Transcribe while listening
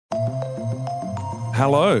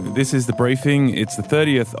Hello, this is The Briefing. It's the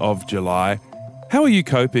 30th of July. How are you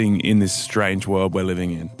coping in this strange world we're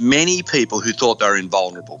living in? Many people who thought they were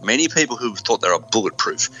invulnerable, many people who thought they were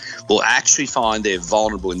bulletproof will actually find they're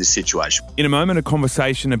vulnerable in this situation. In a moment, a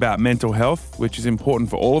conversation about mental health, which is important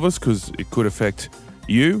for all of us because it could affect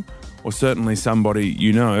you or certainly somebody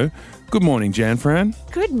you know. Good morning, Jan Fran.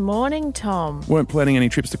 Good morning, Tom. Weren't planning any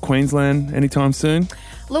trips to Queensland anytime soon?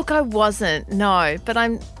 Look, I wasn't, no, but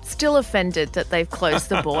I'm still offended that they've closed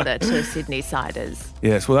the border to Sydney-siders.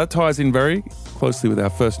 Yes, well, that ties in very closely with our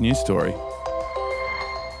first news story.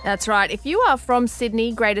 That's right. If you are from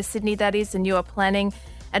Sydney, Greater Sydney that is, and you are planning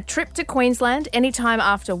a trip to Queensland anytime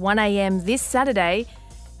after 1 a.m. this Saturday,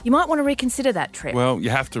 you might want to reconsider that trip. Well, you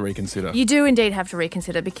have to reconsider. You do indeed have to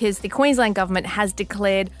reconsider because the Queensland government has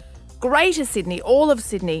declared Greater Sydney, all of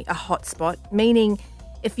Sydney, a hotspot, meaning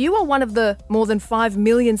if you are one of the more than 5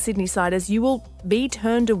 million Sydney-siders, you will be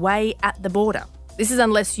turned away at the border. This is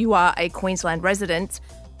unless you are a Queensland resident,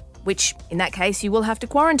 which in that case you will have to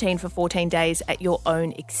quarantine for 14 days at your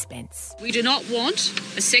own expense. We do not want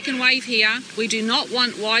a second wave here. We do not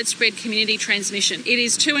want widespread community transmission. It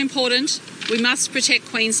is too important. We must protect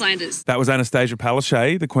Queenslanders. That was Anastasia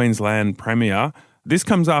Palaszczuk, the Queensland Premier. This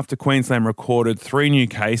comes after Queensland recorded 3 new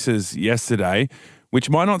cases yesterday,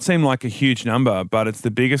 which might not seem like a huge number, but it's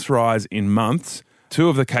the biggest rise in months. 2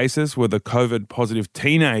 of the cases were the COVID-positive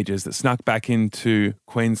teenagers that snuck back into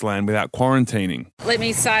Queensland without quarantining. Let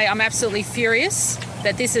me say I'm absolutely furious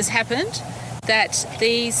that this has happened, that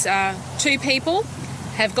these 2 people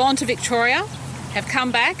have gone to Victoria, have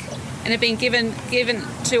come back and have been given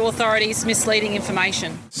to authorities misleading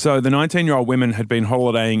information. So the 19-year-old women had been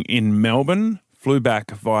holidaying in Melbourne, flew back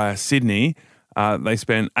via Sydney. They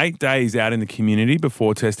spent 8 days out in the community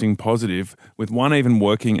before testing positive, with one even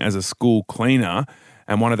working as a school cleaner,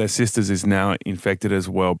 and one of their sisters is now infected as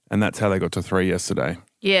well. And that's how they got to 3 yesterday.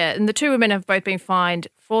 Yeah, and the 2 women have both been fined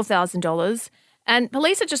 $4,000. And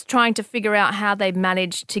police are just trying to figure out how they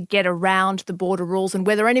managed to get around the border rules and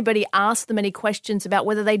whether anybody asked them any questions about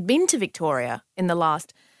whether they'd been to Victoria in the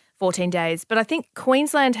last 14 days. But I think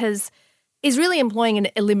Queensland is really employing an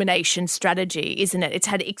elimination strategy, isn't it? It's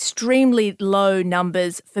had extremely low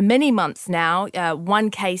numbers for many months now, 1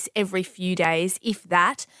 case every few days, if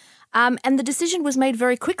that. And the decision was made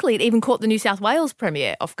very quickly. It even caught the New South Wales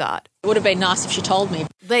Premier off guard. It would have been nice if she told me.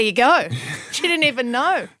 There you go. She didn't even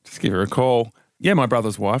know. Just give her a call. Yeah, my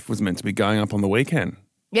brother's wife was meant to be going up on the weekend.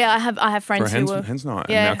 Yeah, I have friends for who hens night,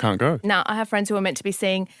 and now can't go. No, I have friends who are meant to be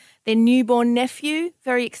seeing their newborn nephew.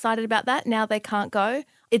 Very excited about that. Now they can't go.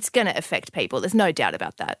 It's going to affect people. There's no doubt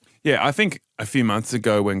about that. Yeah, I think a few months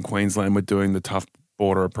ago when Queensland were doing the tough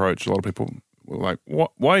border approach, a lot of people were like, why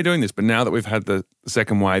are you doing this? But now that we've had the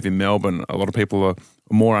second wave in Melbourne, a lot of people are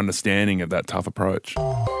more understanding of that tough approach.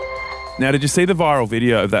 Now, did you see the viral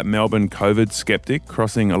video of that Melbourne COVID skeptic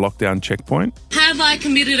crossing a lockdown checkpoint? Have I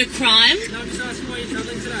committed a crime? No, I'm just asking why you're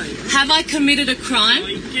travelling today. Have I committed a crime? No,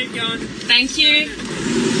 you can keep going. Thank you.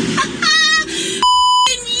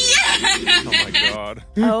 Oh, my God.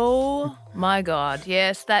 Oh, my God.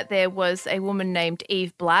 Yes, that there was a woman named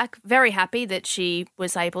Eve Black, very happy that she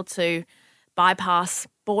was able to bypass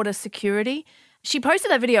border security. She posted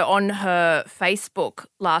that video on her Facebook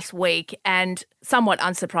last week and somewhat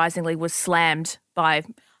unsurprisingly was slammed by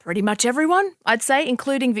pretty much everyone, I'd say,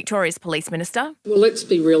 including Victoria's Police Minister. Well, let's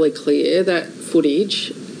be really clear. That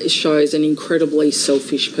footage shows an incredibly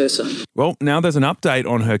selfish person. Well, now there's an update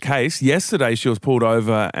on her case. Yesterday she was pulled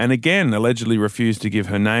over and again allegedly refused to give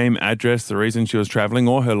her name, address, the reason she was travelling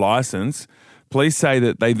or her licence. Police say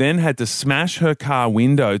that they then had to smash her car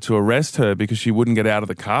window to arrest her because she wouldn't get out of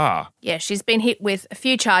the car. Yeah, she's been hit with a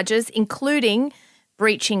few charges, including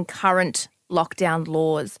breaching current lockdown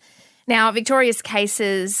laws. Now, Victoria's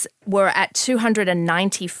cases were at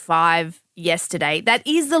 295 yesterday. That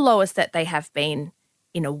is the lowest that they have been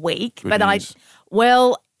in a week. Good news.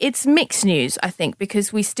 It's mixed news, I think,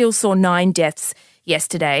 because we still saw 9 deaths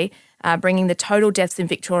yesterday, bringing the total deaths in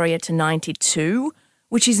Victoria to 92,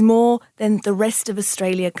 which is more than the rest of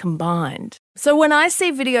Australia combined. So when I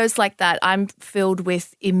see videos like that, I'm filled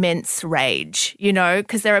with immense rage,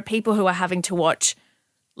 because there are people who are having to watch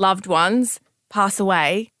loved ones pass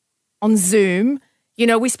away on Zoom.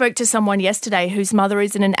 We spoke to someone yesterday whose mother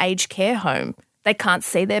is in an aged care home. They can't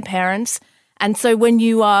see their parents. And so when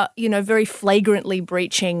you are, very flagrantly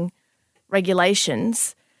breaching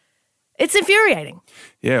regulations, it's infuriating.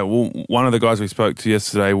 Yeah, well, one of the guys we spoke to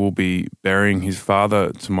yesterday will be burying his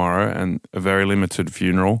father tomorrow and a very limited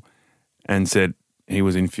funeral, and said he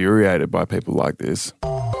was infuriated by people like this.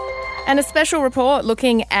 And a special report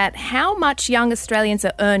looking at how much young Australians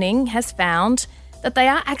are earning has found that they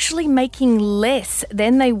are actually making less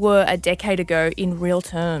than they were a decade ago in real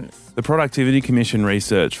terms. The Productivity Commission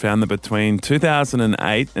research found that between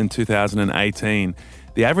 2008 and 2018,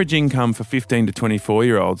 the average income for 15 to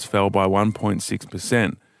 24-year-olds fell by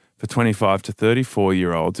 1.6%. For 25 to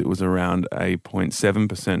 34-year-olds, it was around a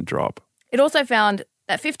 0.7% drop. It also found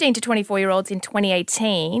that 15 to 24-year-olds in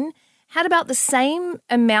 2018 had about the same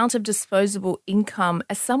amount of disposable income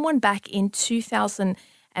as someone back in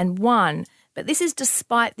 2001. But this is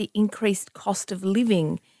despite the increased cost of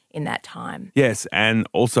living in that time. Yes, and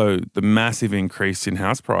also the massive increase in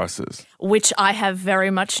house prices. Which I have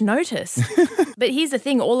very much noticed. But here's the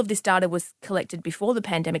thing, all of this data was collected before the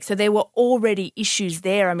pandemic, so there were already issues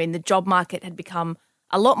there. I mean, the job market had become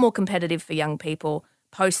a lot more competitive for young people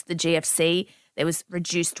post the GFC. There was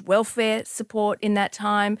reduced welfare support in that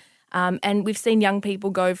time. And we've seen young people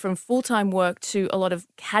go from full-time work to a lot of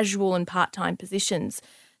casual and part-time positions.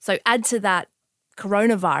 So add to that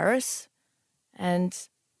coronavirus and,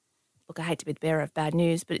 look, I hate to be the bearer of bad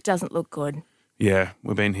news, but it doesn't look good. Yeah,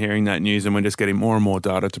 we've been hearing that news and we're just getting more and more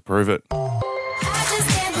data to prove it.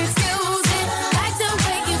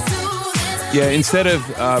 Yeah, instead of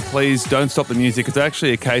please don't stop the music, it's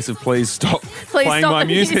actually a case of please stop playing my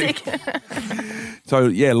music. So,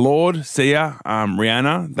 yeah, Lorde, Sia,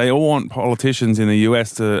 Rihanna, they all want politicians in the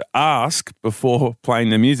US to ask before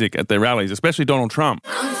playing their music at their rallies, especially Donald Trump.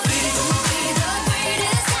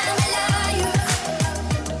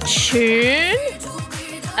 Tune.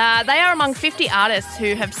 They are among 50 artists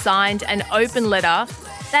who have signed an open letter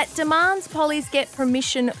that demands pollies get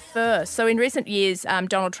permission first. So in recent years,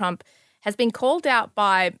 Donald Trump has been called out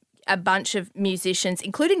by a bunch of musicians,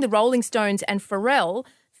 including the Rolling Stones and Pharrell,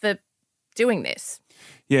 for doing this.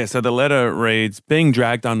 Yeah, so the letter reads, being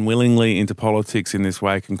dragged unwillingly into politics in this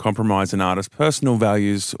way can compromise an artist's personal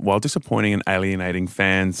values while disappointing and alienating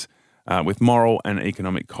fans. With moral and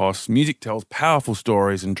economic costs, music tells powerful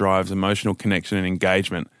stories and drives emotional connection and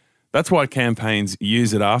engagement. That's why campaigns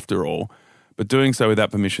use it after all, but doing so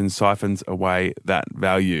without permission siphons away that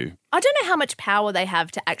value. I don't know how much power they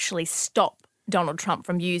have to actually stop Donald Trump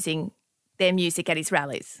from using their music at his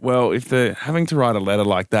rallies. Well, if they're having to write a letter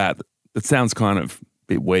like that, that sounds kind of a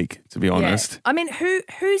bit weak, to be honest. Yeah. I mean,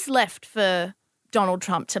 who's left for Donald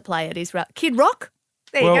Trump to play at his rally? Kid Rock?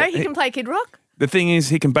 There you go. He can play Kid Rock. The thing is,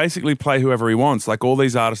 he can basically play whoever he wants. Like, all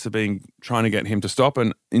these artists are trying to get him to stop,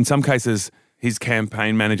 and in some cases, his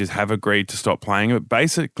campaign managers have agreed to stop playing it. But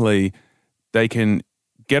basically, they can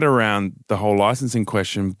get around the whole licensing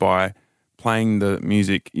question by playing the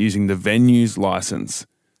music using the venue's license.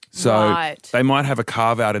 So They might have a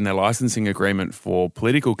carve-out in their licensing agreement for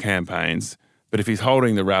political campaigns, but if he's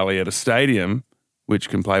holding the rally at a stadium, which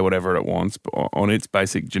can play whatever it wants on its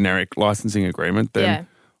basic generic licensing agreement, then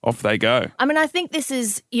off they go. I mean, I think this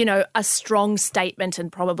is, a strong statement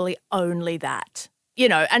and probably only that.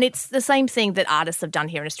 And it's the same thing that artists have done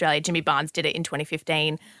here in Australia. Jimmy Barnes did it in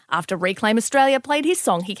 2015. After Reclaim Australia played his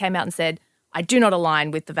song, he came out and said, I do not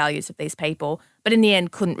align with the values of these people, but in the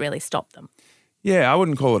end couldn't really stop them. Yeah, I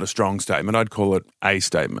wouldn't call it a strong statement. I'd call it a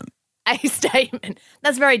statement. A statement.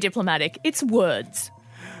 That's very diplomatic. It's words.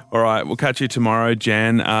 All right, we'll catch you tomorrow,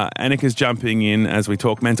 Jan. Annika's jumping in as we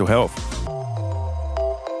talk mental health.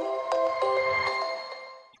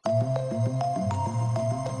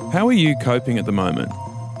 How are you coping at the moment?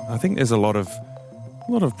 I think there's a lot of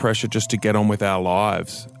pressure just to get on with our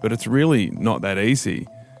lives, but it's really not that easy.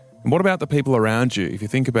 And what about the people around you? If you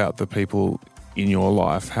think about the people in your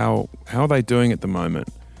life, how are they doing at the moment?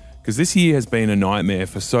 Because this year has been a nightmare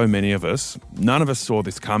for so many of us. None of us saw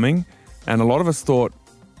this coming, and a lot of us thought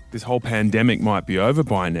this whole pandemic might be over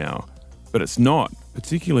by now, but it's not,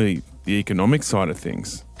 particularly the economic side of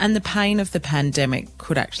things. And the pain of the pandemic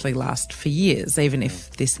could actually last for years, even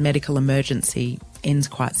if this medical emergency ends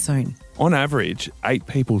quite soon. On average, 8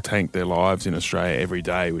 people tank their lives in Australia every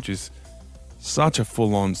day, which is such a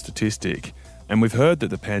full-on statistic. And we've heard that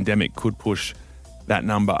the pandemic could push that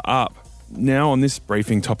number up. Now, on this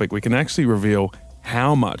briefing topic, we can actually reveal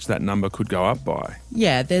how much that number could go up by.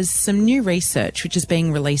 Yeah, there's some new research which is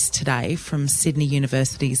being released today from Sydney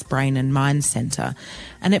University's Brain and Mind Centre,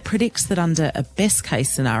 and it predicts that under a best-case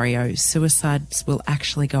scenario, suicides will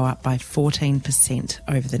actually go up by 14%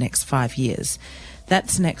 over the next 5 years.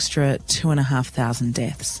 That's an extra 2,500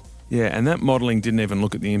 deaths. Yeah, and that modelling didn't even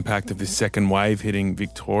look at the impact of this second wave hitting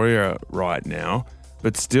Victoria right now.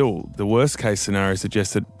 But still, the worst-case scenario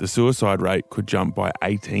suggests that the suicide rate could jump by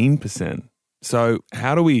 18%. So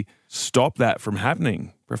how do we stop that from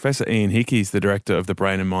happening? Professor Ian Hickey is the director of the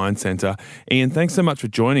Brain and Mind Centre. Ian, thanks so much for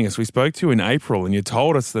joining us. We spoke to you in April and you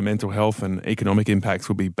told us the mental health and economic impacts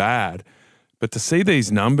would be bad. But to see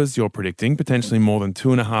these numbers you're predicting, potentially more than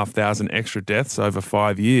 2,500 extra deaths over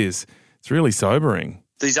 5 years, it's really sobering.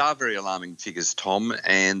 These are very alarming figures, Tom,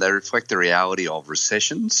 and they reflect the reality of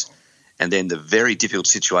recessions and then the very difficult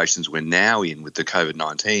situations we're now in with the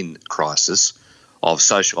COVID-19 crisis of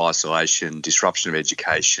social isolation, disruption of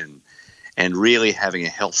education, and really having a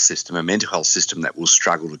health system, a mental health system that will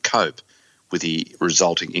struggle to cope with the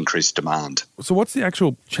resulting increased demand. So what's the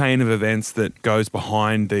actual chain of events that goes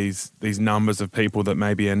behind these numbers of people that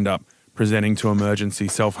maybe end up presenting to emergency,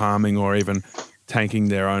 self-harming or even taking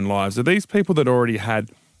their own lives? Are these people that already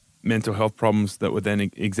had mental health problems that were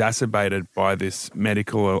then exacerbated by this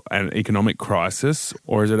medical and economic crisis,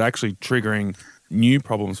 or is it actually triggering new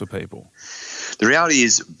problems for people? The reality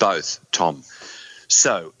is both, Tom.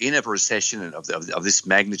 So in a recession of this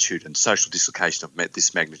magnitude and social dislocation of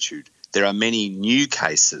this magnitude, there are many new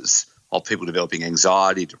cases of people developing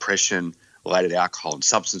anxiety, depression, related alcohol and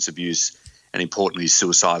substance abuse, and importantly,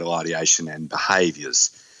 suicidal ideation and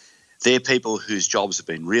behaviours. They're people whose jobs have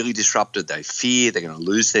been really disrupted. They fear they're going to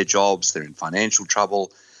lose their jobs. They're in financial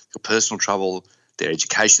trouble, personal trouble. Their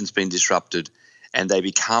education's been disrupted, and they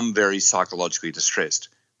become very psychologically distressed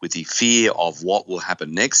with the fear of what will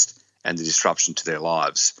happen next and the disruption to their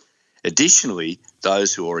lives. Additionally,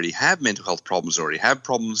 those who already have mental health problems, already have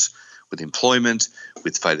problems with employment,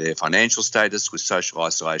 with their financial status, with social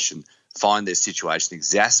isolation, find their situation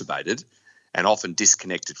exacerbated and often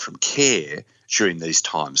disconnected from care during these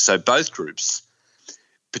times. So both groups,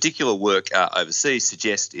 particular work overseas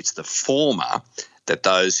suggests it's the former, that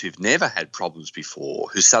those who've never had problems before,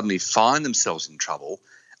 who suddenly find themselves in trouble,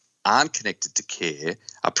 aren't connected to care,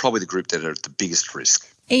 are probably the group that are at the biggest risk.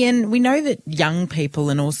 Ian, we know that young people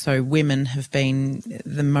and also women have been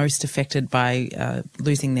the most affected by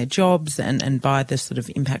losing their jobs and by the sort of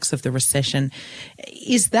impacts of the recession.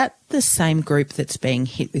 Is that the same group that's being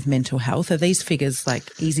hit with mental health? Are these figures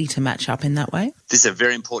easy to match up in that way? This is a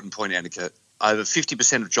very important point, Annika. Over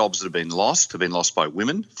 50% of jobs that have been lost by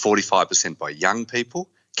women, 45% by young people,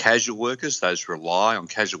 casual workers, those who rely on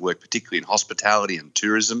casual work, particularly in hospitality and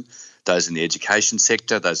tourism, those in the education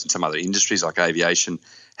sector, those in some other industries like aviation,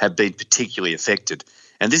 have been particularly affected.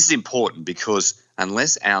 And this is important because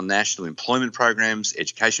unless our national employment programs,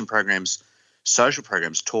 education programs, social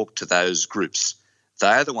programs talk to those groups, they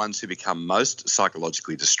are the ones who become most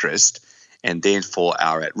psychologically distressed and therefore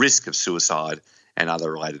are at risk of suicide and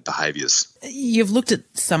other related behaviours. You've looked at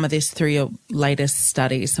some of this through your latest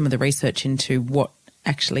studies, some of the research into what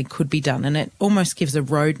actually could be done, and it almost gives a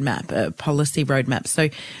roadmap, a policy roadmap. So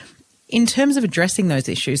in terms of addressing those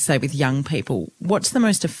issues, say with young people, what's the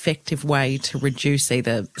most effective way to reduce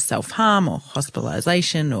either self-harm or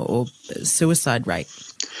hospitalisation or suicide rate?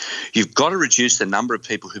 You've got to reduce the number of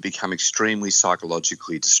people who become extremely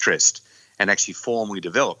psychologically distressed and actually formally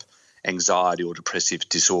develop anxiety or depressive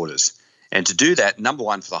disorders. And to do that, number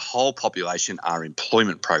one for the whole population are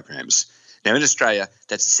employment programs. Now in Australia,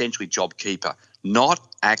 that's essentially JobKeeper, not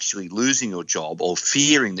actually losing your job or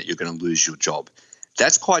fearing that you're going to lose your job.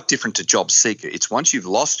 That's quite different to job seeker. It's once you've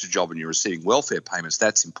lost your job and you're receiving welfare payments,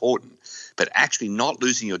 that's important. But actually not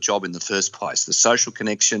losing your job in the first place, the social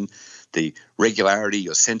connection, the regularity,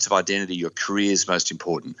 your sense of identity, your career is most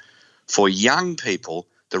important. For young people,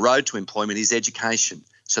 the road to employment is education.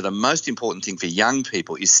 So the most important thing for young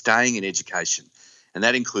people is staying in education. And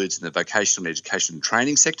that includes in the vocational education and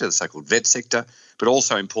training sector, the so-called VET sector, but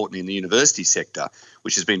also importantly in the university sector,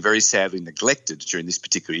 which has been very sadly neglected during this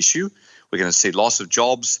particular issue. We're going to see loss of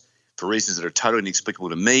jobs for reasons that are totally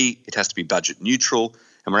inexplicable to me. It has to be budget neutral.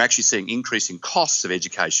 And we're actually seeing increasing costs of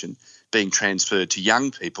education being transferred to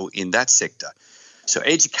young people in that sector. So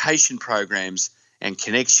education programs and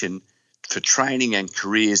connection for training and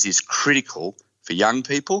careers is critical for young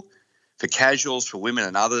people. For casuals, for women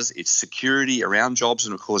and others, it's security around jobs,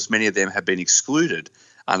 and of course many of them have been excluded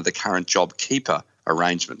under the current JobKeeper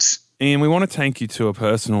arrangements. Ian, we want to take you to a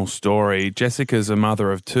personal story. Jessica's a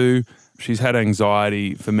mother of two. She's had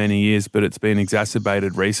anxiety for many years, but it's been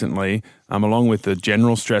exacerbated recently, along with the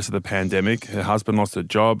general stress of the pandemic. Her husband lost a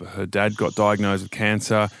job, her dad got diagnosed with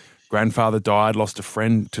cancer, grandfather died, lost a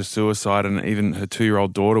friend to suicide, and even her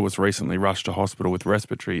 2-year-old daughter was recently rushed to hospital with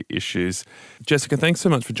respiratory issues. Jessica, thanks so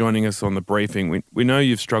much for joining us on The Briefing. We know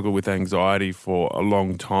you've struggled with anxiety for a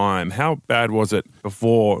long time. How bad was it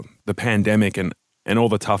before the pandemic and all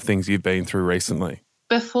the tough things you've been through recently?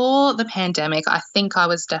 Before the pandemic, I think I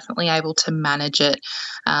was definitely able to manage it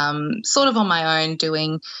sort of on my own,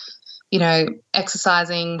 doing,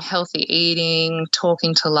 exercising, healthy eating,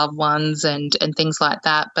 talking to loved ones and things like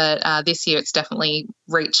that. But this year it's definitely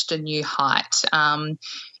reached a new height.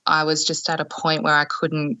 I was just at a point where I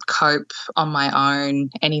couldn't cope on my own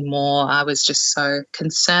anymore. I was just so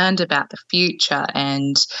concerned about the future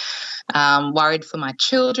and worried for my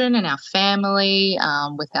children and our family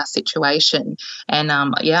with our situation. And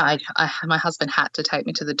my husband had to take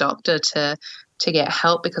me to the doctor to get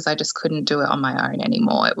help because I just couldn't do it on my own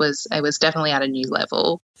anymore. It was definitely at a new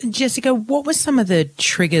level. Jessica, what were some of the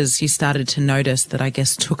triggers you started to notice that I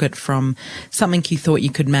guess took it from something you thought you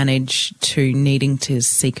could manage to needing to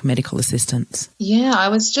seek medical assistance? Yeah, I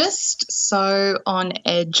was just so on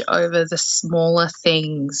edge over the smaller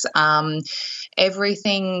things.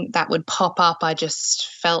 Everything that would pop up, I just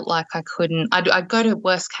felt like I couldn't. I'd go to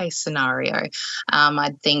worst case scenario.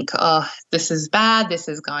 I'd think, oh, this is bad, this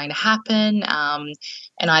is going to happen.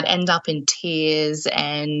 And I'd end up in tears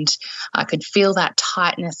and I could feel that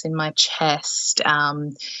tightness in my chest.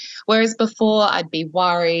 Whereas before I'd be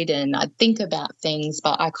worried and I'd think about things,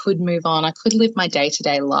 but I could move on. I could live my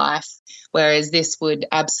day-to-day life, whereas this would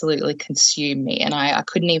absolutely consume me. And I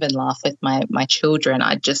couldn't even laugh with my children.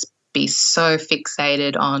 I'd just be so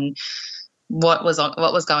fixated on what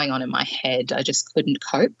was going on in my head. I just couldn't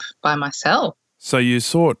cope by myself. So you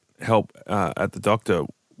sought help at the doctor.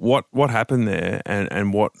 What happened there,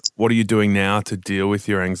 and what are you doing now to deal with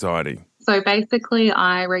your anxiety? So basically,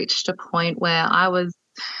 I reached a point where I was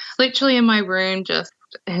literally in my room just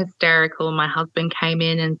hysterical. My husband came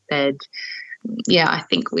in and said, yeah, I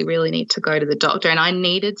think we really need to go to the doctor. And I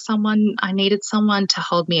needed someone to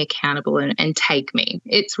hold me accountable and take me.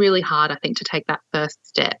 It's really hard, I think, to take that first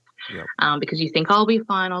step. Yep. Because you think, I'll be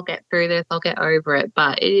fine, I'll get through this, I'll get over it.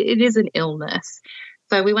 But it is an illness.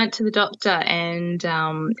 So we went to the doctor and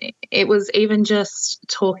it was even just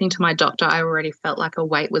talking to my doctor, I already felt like a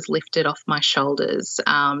weight was lifted off my shoulders,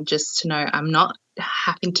 just to know I'm not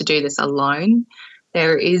having to do this alone.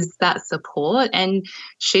 There is that support, and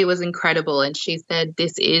she was incredible. And she said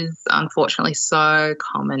this is unfortunately so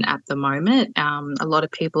common at the moment. A lot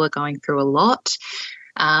of people are going through a lot.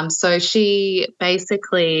 So she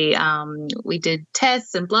basically, we did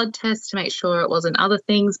tests and blood tests to make sure it wasn't other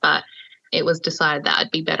things, but it was decided that I'd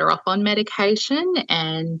be better off on medication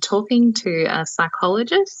and talking to a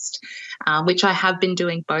psychologist, which I have been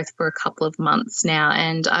doing both for a couple of months now.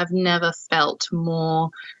 And I've never felt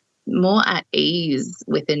more at ease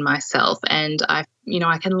within myself. And I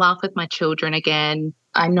can laugh with my children again.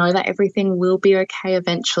 I know that everything will be okay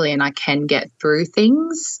eventually and I can get through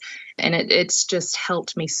things. And it's just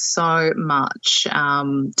helped me so much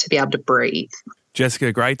to be able to breathe.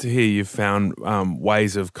 Jessica, great to hear you've found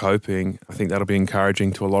ways of coping. I think that'll be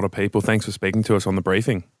encouraging to a lot of people. Thanks for speaking to us on The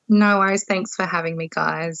Briefing. No worries. Thanks for having me,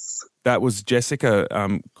 guys. That was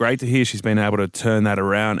Jessica. Great to hear she's been able to turn that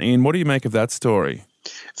around. Ian, what do you make of that story?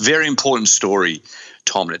 Very important story,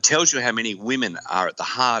 Tom. And it tells you how many women are at the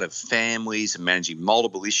heart of families and managing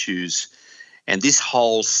multiple issues. And this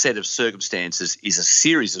whole set of circumstances is a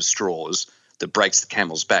series of straws that breaks the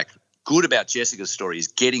camel's back. Good about Jessica's story is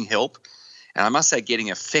getting help. And I must say, getting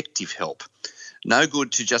effective help. No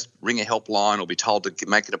good to just ring a helpline or be told to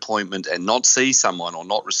make an appointment and not see someone or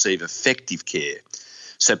not receive effective care.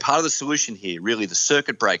 So part of the solution here, really the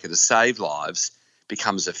circuit breaker to save lives,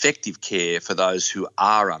 becomes effective care for those who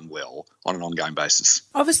are unwell on an ongoing basis.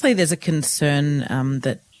 Obviously, there's a concern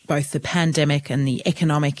that both the pandemic and the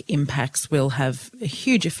economic impacts will have a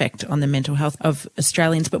huge effect on the mental health of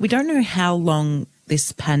Australians, but we don't know how long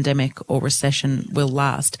this pandemic or recession will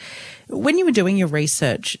last. When you were doing your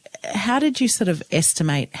research, how did you sort of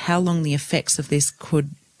estimate how long the effects of this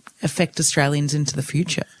could affect Australians into the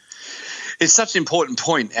future? It's such an important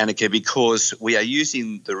point, Annika, because we are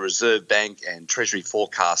using the Reserve Bank and Treasury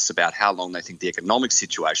forecasts about how long they think the economic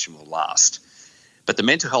situation will last. But the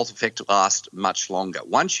mental health effect will last much longer.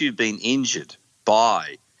 Once you've been injured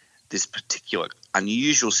by this particular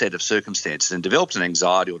unusual set of circumstances and developed an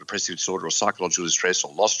anxiety or depressive disorder or psychological distress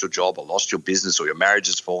or lost your job or lost your business or your marriage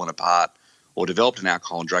has fallen apart or developed an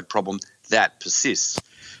alcohol and drug problem, that persists.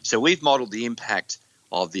 So we've modelled the impact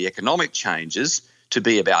of the economic changes to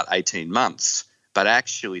be about 18 months, but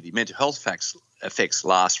actually the mental health effects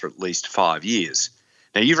last for at least 5 years.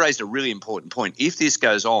 Now, you've raised a really important point. If this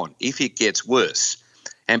goes on, if it gets worse,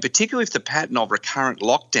 and particularly if the pattern of recurrent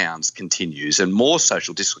lockdowns continues and more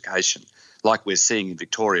social dislocation, like we're seeing in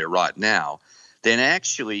Victoria right now, then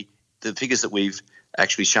actually the figures that we've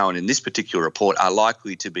actually shown in this particular report are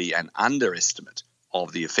likely to be an underestimate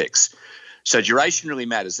of the effects. So duration really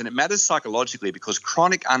matters, and it matters psychologically because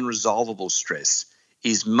chronic unresolvable stress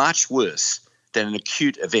is much worse than an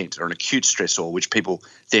acute event or an acute stressor, which people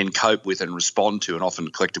then cope with and respond to and often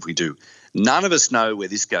collectively do. None of us know where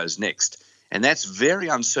this goes next, and that's very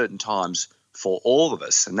uncertain times for all of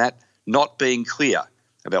us, and that not being clear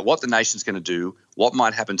about what the nation's going to do, what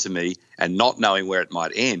might happen to me, and not knowing where it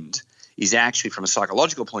might end is actually, from a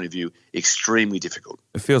psychological point of view, extremely difficult.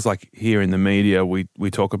 It feels like here in the media we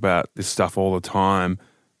talk about this stuff all the time,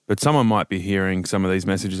 but someone might be hearing some of these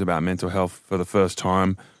messages about mental health for the first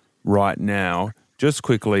time right now. Just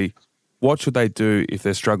quickly, what should they do if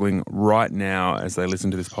they're struggling right now as they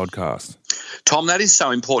listen to this podcast? Tom, that is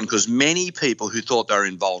so important because many people who thought they were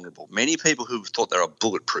invulnerable, many people who thought they were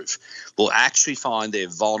bulletproof will actually find they're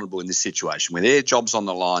vulnerable in this situation where their job's on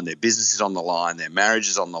the line, their business is on the line, their marriage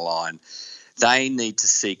is on the line. They need to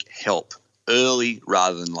seek help early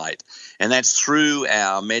rather than late. And that's through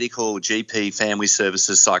our medical, GP, family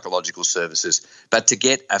services, psychological services, but to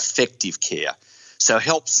get effective care. So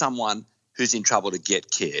help someone who's in trouble to get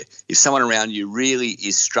care. If someone around you really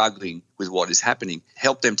is struggling with what is happening,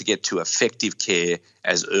 help them to get to effective care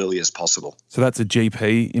as early as possible. So that's a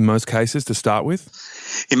GP in most cases to start with?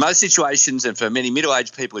 In most situations, and for many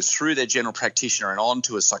middle-aged people, it's through their general practitioner and on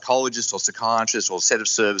to a psychologist or psychiatrist or set of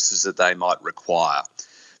services that they might require.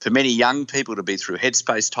 For many young people, to be through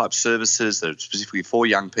Headspace type services that are specifically for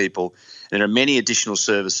young people. And there are many additional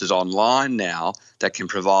services online now that can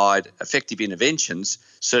provide effective interventions,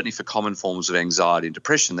 certainly for common forms of anxiety and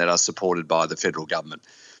depression that are supported by the federal government.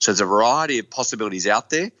 So there's a variety of possibilities out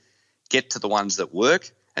there. Get to the ones that work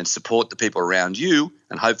and support the people around you.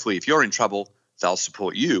 And hopefully, if you're in trouble, they'll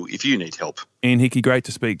support you if you need help. Ian Hickey, great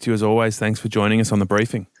to speak to you as always. Thanks for joining us on The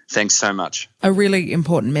Briefing. Thanks so much. A really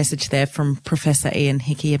important message there from Professor Ian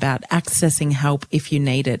Hickey about accessing help if you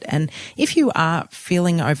need it. And if you are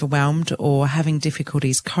feeling overwhelmed or having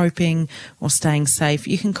difficulties coping or staying safe,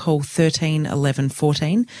 you can call 13 11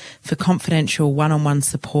 14 for confidential one-on-one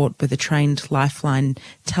support with a trained Lifeline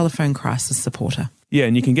telephone crisis supporter. Yeah,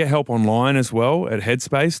 and you can get help online as well at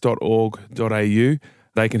headspace.org.au.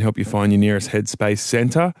 They can help you find your nearest Headspace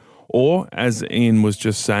centre. Or, as Ian was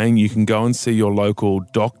just saying, you can go and see your local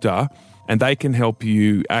doctor and they can help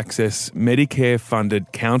you access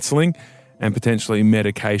Medicare-funded counselling and potentially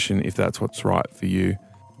medication if that's what's right for you.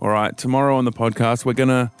 All right, tomorrow on the podcast, we're going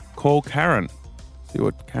to call Karen. See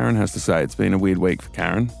what Karen has to say. It's been a weird week for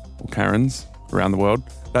Karen, or Karens, around the world.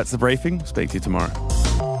 That's The Briefing. Speak to you tomorrow.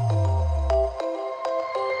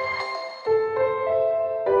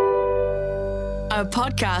 A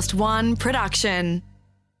Podcast One production.